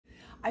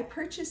I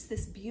purchased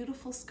this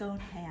beautiful scone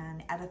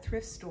pan at a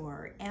thrift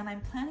store and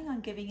I'm planning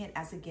on giving it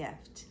as a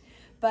gift,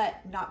 but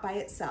not by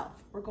itself.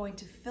 We're going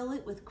to fill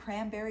it with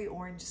cranberry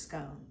orange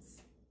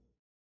scones.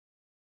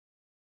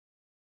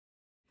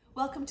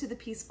 Welcome to the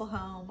Peaceful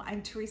Home.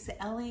 I'm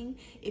TeresaElling.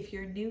 If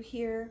you're new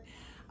here,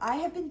 I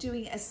have been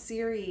doing a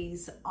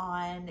series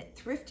on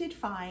thrifted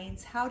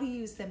finds, how to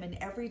use them in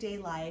everyday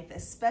life,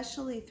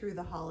 especially through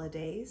the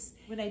holidays.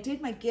 When I did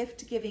my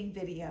gift giving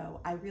video,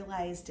 I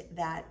realized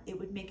that it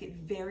would make it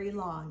very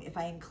long if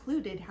I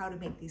included how to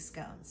make these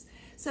scones.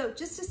 So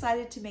just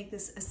decided to make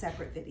this a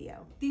separate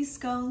video. These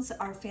scones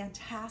are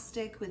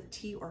fantastic with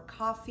tea or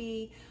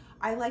coffee.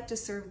 I like to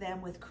serve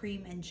them with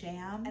cream and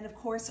jam. And of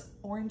course,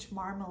 orange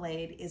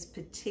marmalade is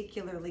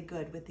particularly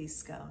good with these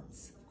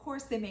scones. Of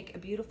course, they make a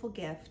beautiful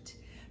gift,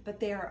 but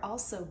they are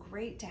also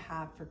great to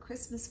have for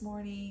Christmas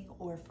morning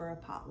or for a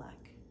potluck.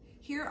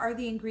 Here are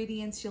the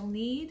ingredients you'll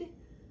need: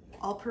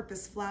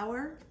 all-purpose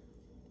flour,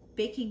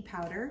 baking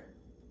powder,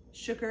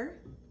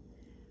 sugar,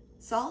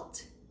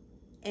 salt,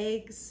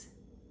 eggs,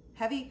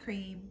 heavy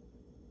cream,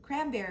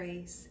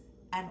 cranberries,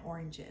 and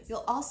oranges.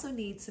 You'll also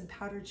need some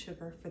powdered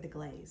sugar for the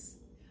glaze.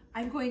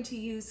 I'm going to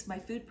use my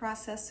food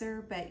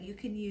processor, but you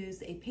can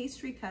use a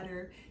pastry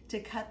cutter to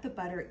cut the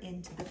butter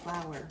into the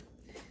flour.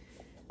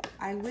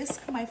 I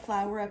whisk my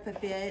flour up a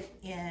bit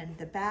in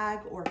the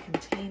bag or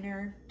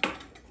container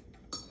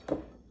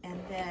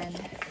and then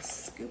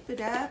scoop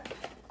it up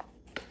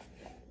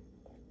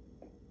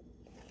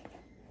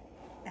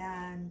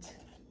and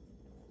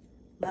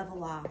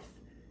level off.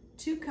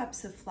 2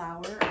 cups of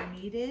flour are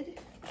needed.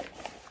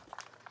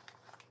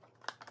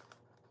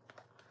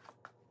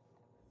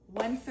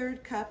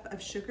 1/3 cup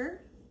of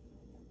sugar.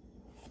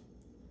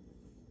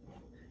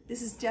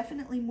 This is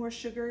definitely more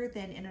sugar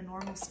than in a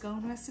normal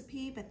scone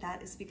recipe, but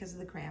that is because of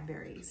the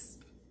cranberries.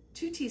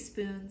 2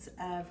 teaspoons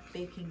of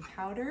baking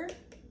powder.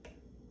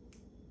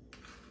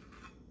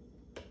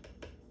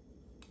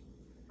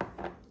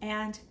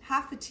 And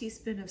 1/2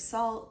 teaspoon of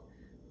salt,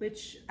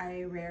 which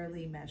I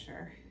rarely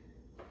measure.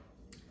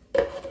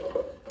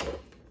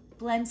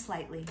 Blend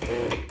slightly.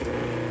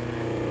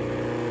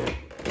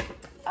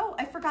 Oh,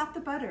 I forgot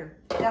the butter.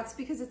 That's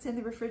because it's in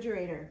the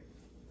refrigerator.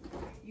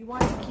 You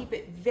want to keep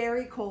it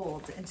very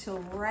cold until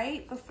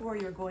right before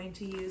you're going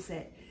to use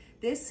it.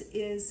 This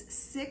is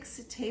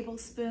 6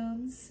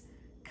 tablespoons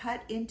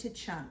cut into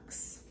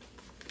chunks.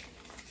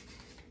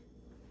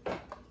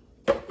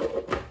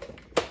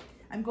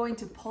 I'm going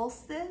to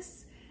pulse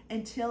this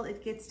until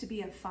it gets to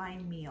be a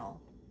fine meal.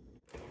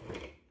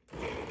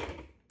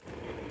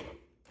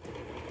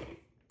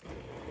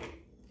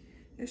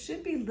 There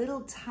should be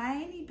little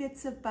tiny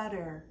bits of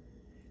butter,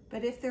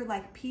 but if they're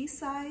like pea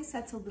size,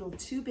 that's a little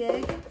too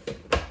big.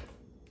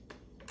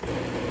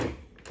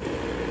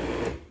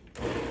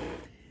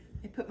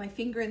 I put my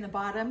finger in the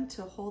bottom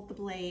to hold the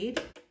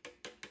blade.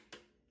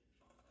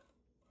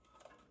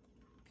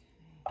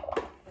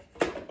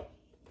 Okay.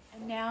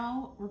 And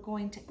now we're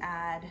going to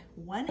add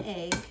 1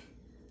 egg,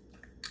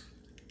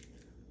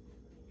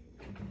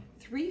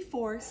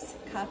 3/4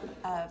 cup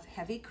of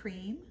heavy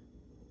cream,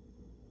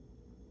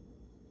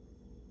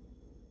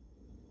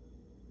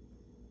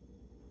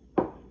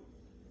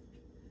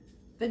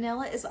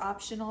 vanilla is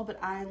optional,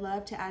 but I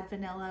love to add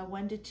vanilla.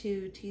 1 to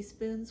 2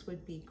 teaspoons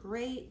would be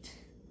great.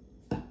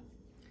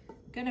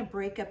 I'm gonna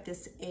break up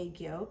this egg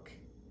yolk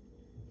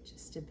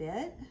just a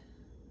bit.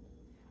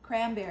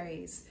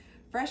 Cranberries,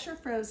 fresh or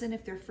frozen.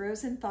 If they're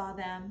frozen, thaw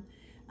them.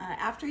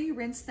 After you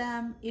rinse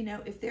them, you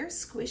know, if they're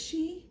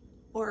squishy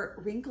or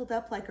wrinkled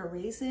up like a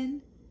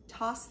raisin,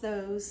 toss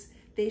those.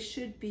 They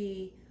should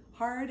be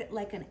hard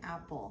like an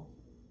apple.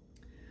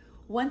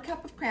 1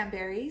 cup of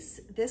cranberries.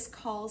 This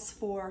calls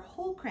for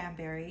whole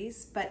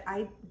cranberries, but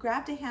I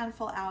grabbed a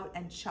handful out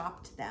and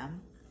chopped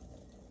them.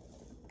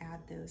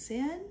 Add those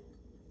in.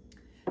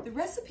 The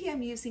recipe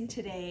I'm using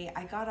today,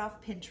 I got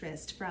off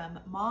Pinterest from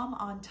Mom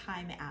on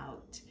Time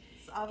Out.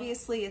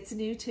 Obviously it's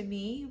new to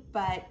me,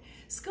 but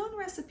scone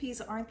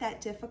recipes aren't that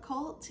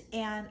difficult,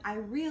 and I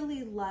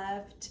really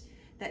loved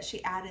that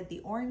she added the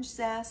orange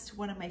zest,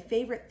 one of my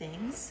favorite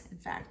things. In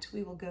fact,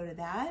 we will go to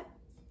that.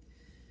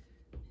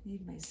 I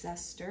need my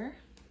zester.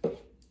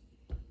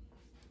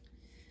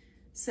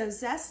 So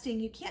zesting,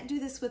 you can't do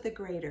this with a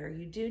grater.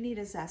 You do need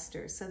a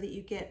zester so that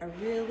you get a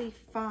really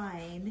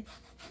fine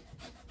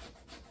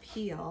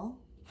peel.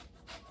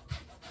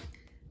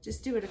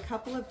 Just do it a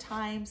couple of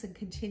times and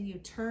continue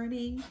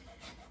turning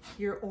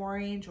your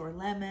orange or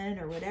lemon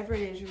or whatever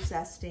it is you're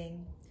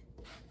zesting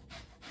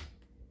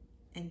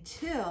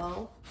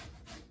until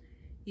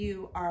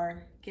you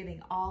are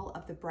getting all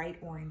of the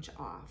bright orange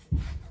off.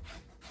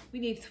 We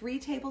need 3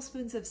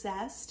 tablespoons of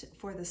zest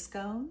for the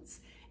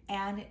scones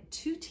and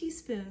 2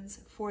 teaspoons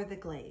for the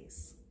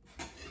glaze.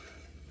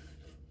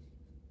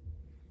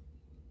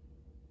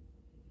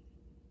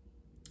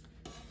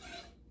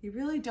 You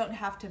really don't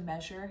have to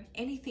measure.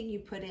 Anything you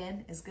put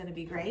in is going to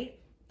be great.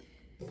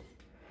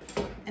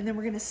 And then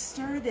we're going to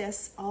stir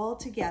this all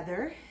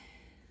together.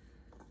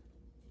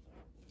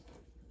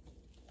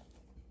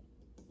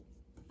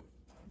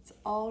 It's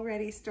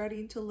already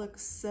starting to look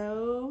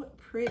so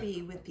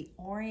pretty with the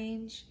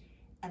orange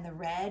and the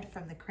red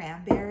from the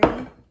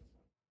cranberry.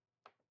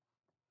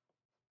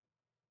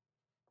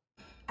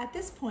 At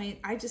this point,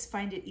 I just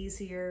find it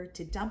easier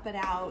to dump it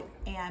out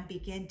and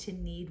begin to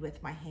knead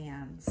with my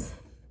hands.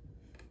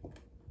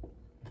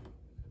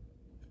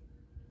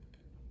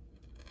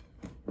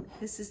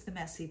 This is the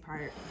messy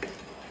part.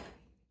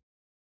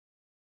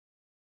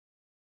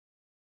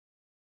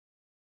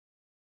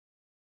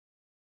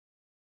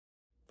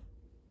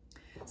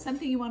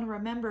 Something you want to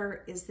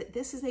remember is that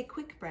this is a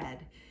quick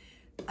bread.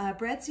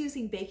 Breads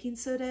using baking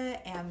soda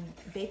and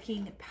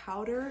baking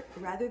powder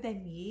rather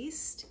than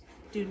yeast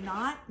do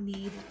not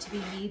need to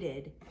be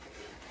kneaded.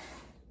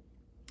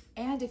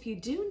 And if you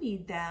do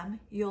knead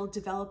them, you'll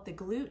develop the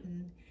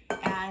gluten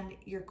and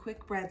your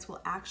quick breads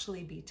will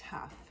actually be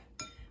tough.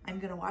 I'm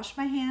gonna wash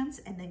my hands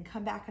and then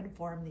come back and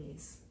form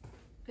these. I'm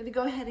gonna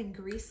go ahead and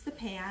grease the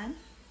pan.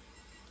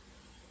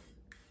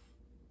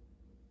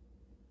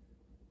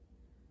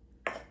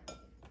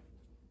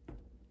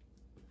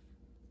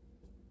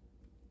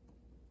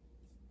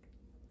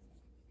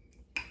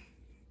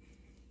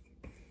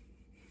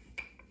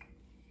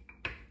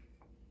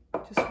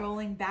 Just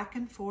rolling back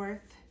and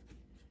forth,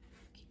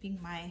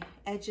 keeping my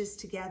edges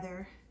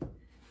together,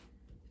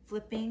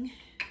 flipping.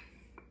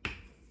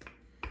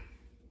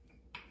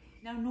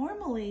 Now,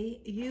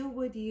 normally you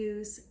would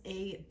use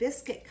a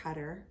biscuit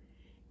cutter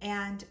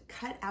and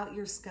cut out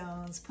your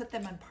scones, put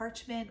them on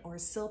parchment or a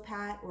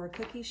silpat or a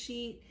cookie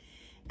sheet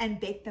and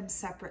bake them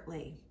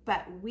separately.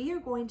 But we are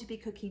going to be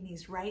cooking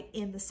these right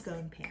in the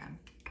scone pan.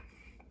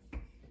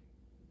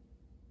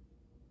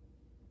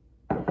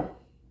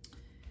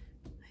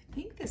 I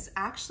think this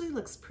actually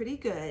looks pretty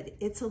good.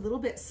 It's a little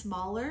bit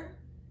smaller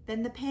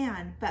than the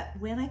pan, but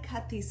when I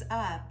cut these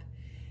up,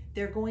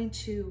 they're going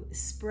to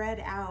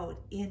spread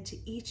out into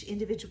each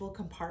individual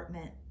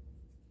compartment.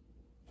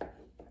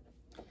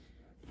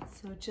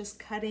 So just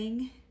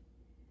cutting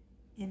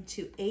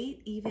into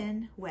 8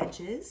 even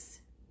wedges.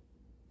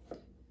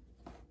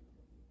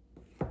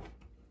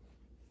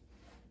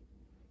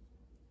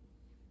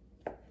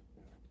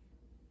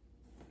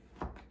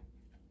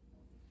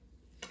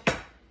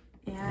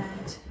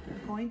 And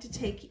I'm going to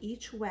take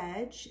each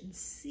wedge and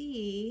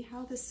see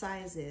how the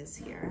size is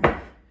here.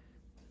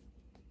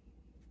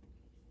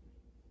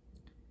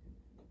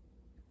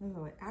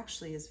 Oh, it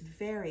actually is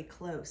very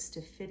close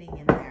to fitting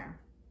in there.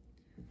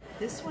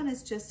 This one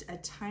is just a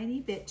tiny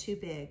bit too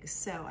big,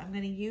 so I'm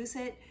going to use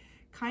it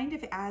kind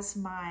of as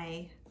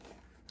my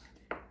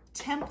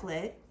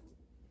template.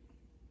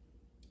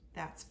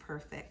 That's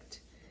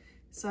perfect.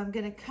 So I'm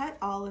going to cut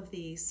all of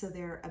these so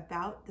they're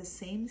about the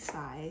same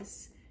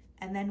size,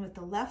 and then with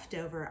the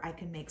leftover, I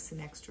can make some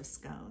extra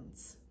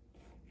scones.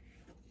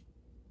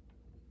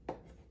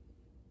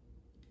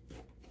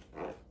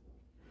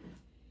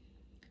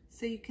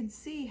 So you can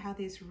see how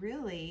these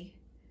really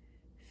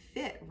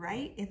fit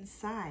right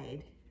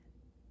inside.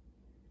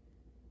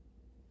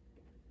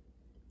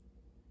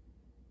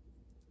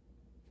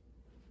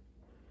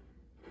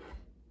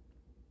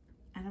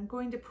 And I'm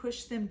going to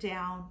push them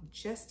down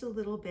just a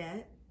little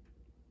bit.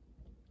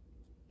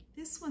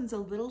 This one's a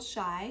little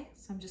shy,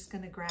 so I'm just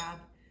going to grab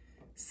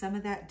some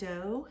of that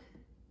dough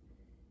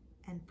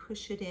and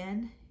push it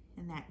in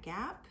that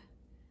gap,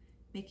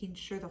 making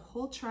sure the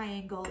whole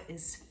triangle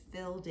is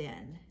filled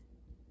in.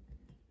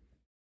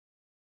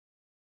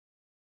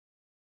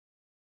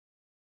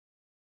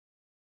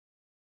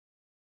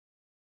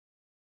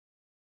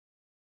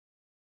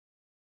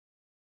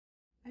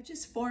 I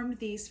just formed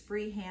these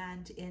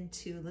freehand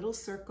into little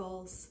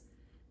circles.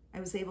 I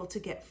was able to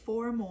get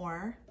 4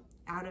 more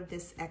out of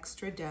this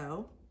extra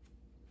dough.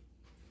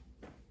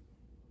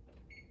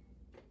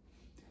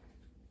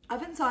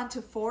 Oven's on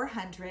to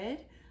 400.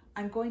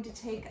 I'm going to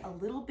take a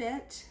little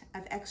bit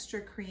of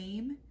extra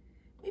cream,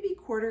 maybe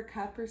 1/4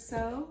 cup or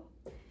so,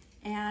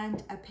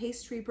 and a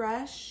pastry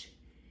brush,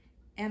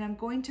 and I'm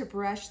going to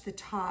brush the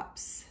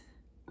tops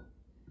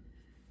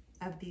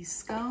of these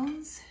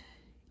scones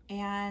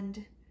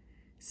and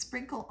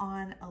sprinkle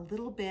on a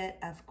little bit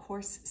of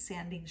coarse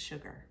sanding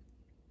sugar.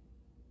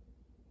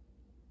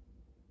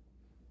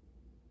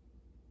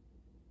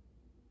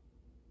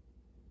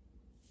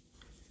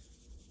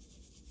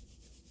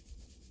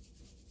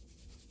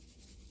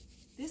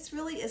 This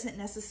really isn't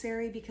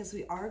necessary because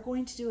we are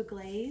going to do a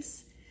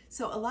glaze.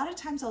 So a lot of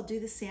times I'll do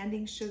the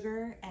sanding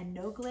sugar and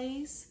no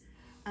glaze.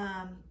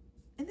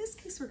 In this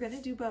case, we're going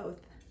to do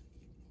both.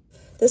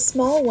 The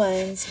small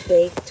ones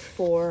baked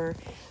for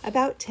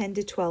about 10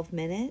 to 12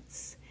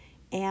 minutes,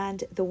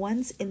 and the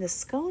ones in the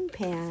scone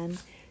pan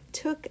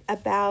took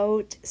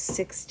about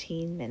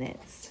 16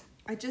 minutes.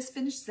 I just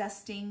finished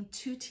zesting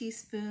 2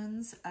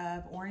 teaspoons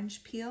of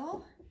orange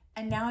peel,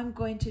 and now I'm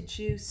going to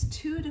juice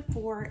 2 to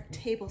 4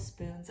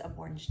 tablespoons of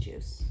orange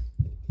juice.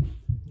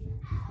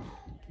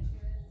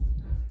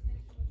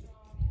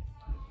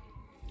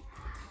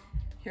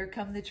 Here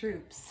come the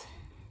troops.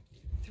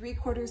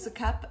 3/4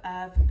 cup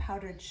of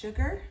powdered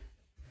sugar.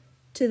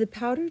 To the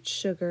powdered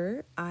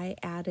sugar, I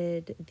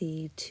added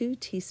the 2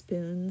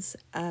 teaspoons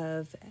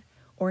of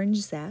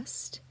orange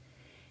zest,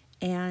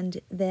 and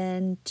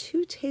then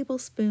 2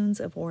 tablespoons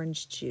of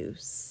orange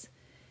juice.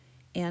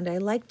 And I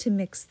like to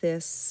mix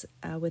this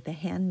with a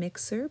hand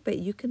mixer, but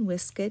you can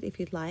whisk it if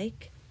you'd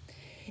like.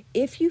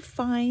 If you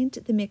find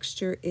the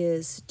mixture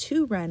is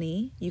too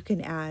runny, you can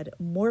add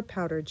more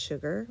powdered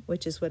sugar,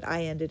 which is what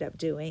I ended up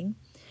doing.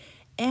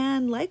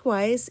 And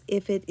likewise,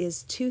 if it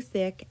is too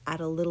thick, add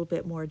a little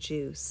bit more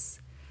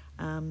juice.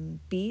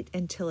 Beat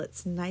until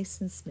it's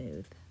nice and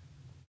smooth.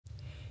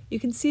 You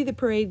can see the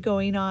parade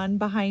going on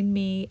behind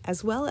me,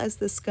 as well as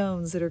the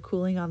scones that are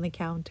cooling on the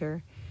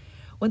counter.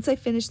 Once I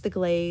finished the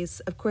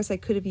glaze, of course I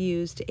could have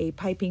used a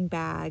piping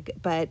bag,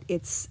 but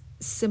it's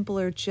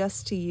simpler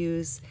just to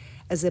use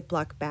a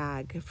Ziploc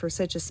bag for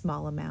such a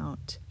small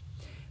amount.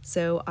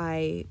 So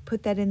I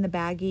put that in the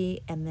baggie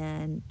and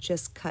then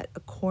just cut a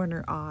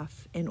corner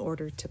off in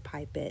order to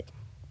pipe it.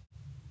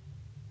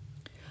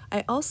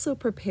 I also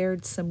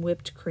prepared some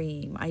whipped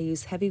cream. I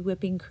use heavy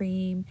whipping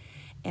cream,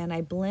 and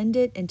I blend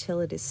it until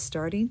it is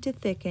starting to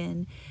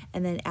thicken,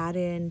 and then add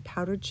in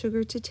powdered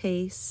sugar to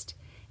taste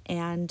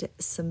and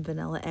some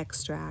vanilla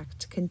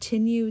extract.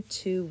 Continue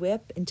to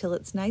whip until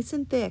it's nice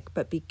and thick,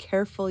 but be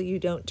careful you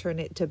don't turn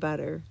it to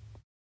butter.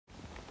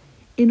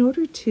 In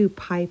order to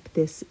pipe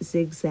this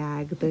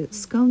zigzag, the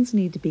scones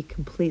need to be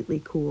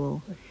completely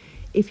cool.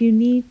 If you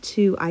need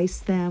to ice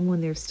them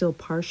when they're still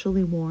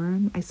partially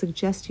warm, I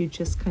suggest you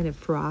just kind of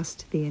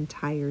frost the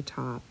entire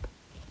top.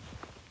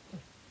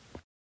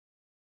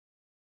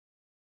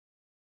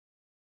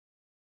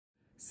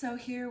 So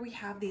here we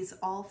have these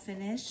all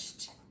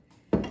finished,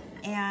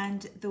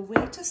 and the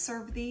way to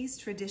serve these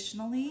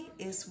traditionally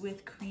is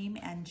with cream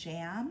and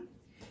jam.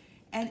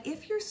 And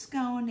if your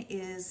scone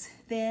is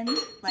thin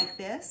like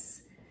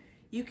this,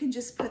 you can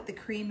just put the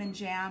cream and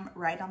jam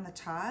right on the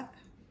top.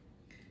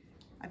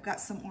 I've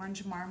got some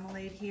orange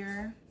marmalade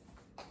here.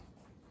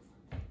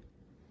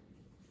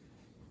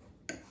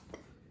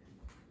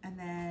 And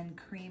then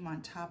cream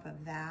on top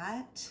of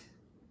that.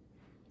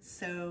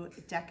 So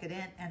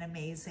decadent and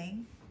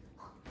amazing.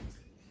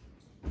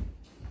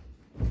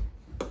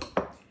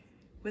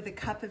 With a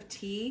cup of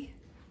tea,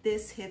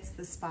 this hits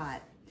the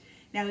spot.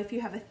 Now, if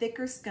you have a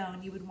thicker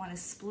scone, you would want to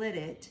split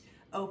it,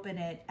 open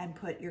it, and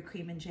put your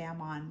cream and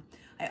jam on.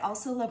 I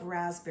also love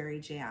raspberry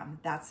jam.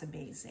 That's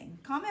amazing.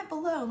 Comment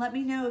below. Let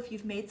me know if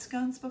you've made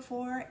scones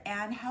before,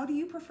 and how do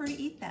you prefer to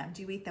eat them?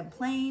 Do you eat them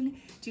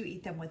plain? Do you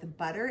eat them with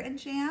butter and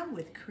jam,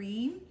 with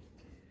cream?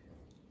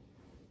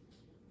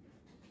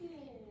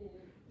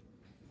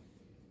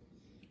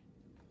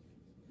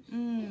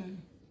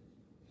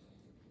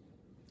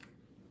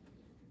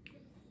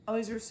 Oh,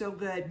 these are so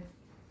good.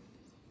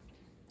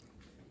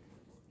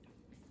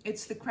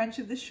 It's the crunch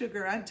of the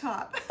sugar on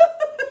top.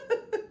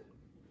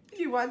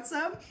 You want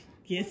some?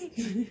 Yes.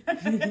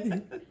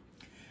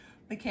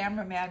 The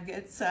cameraman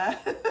gets a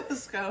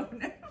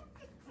scone.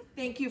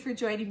 Thank you for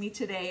joining me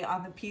today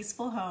on The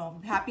Peaceful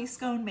Home. Happy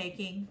scone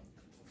making.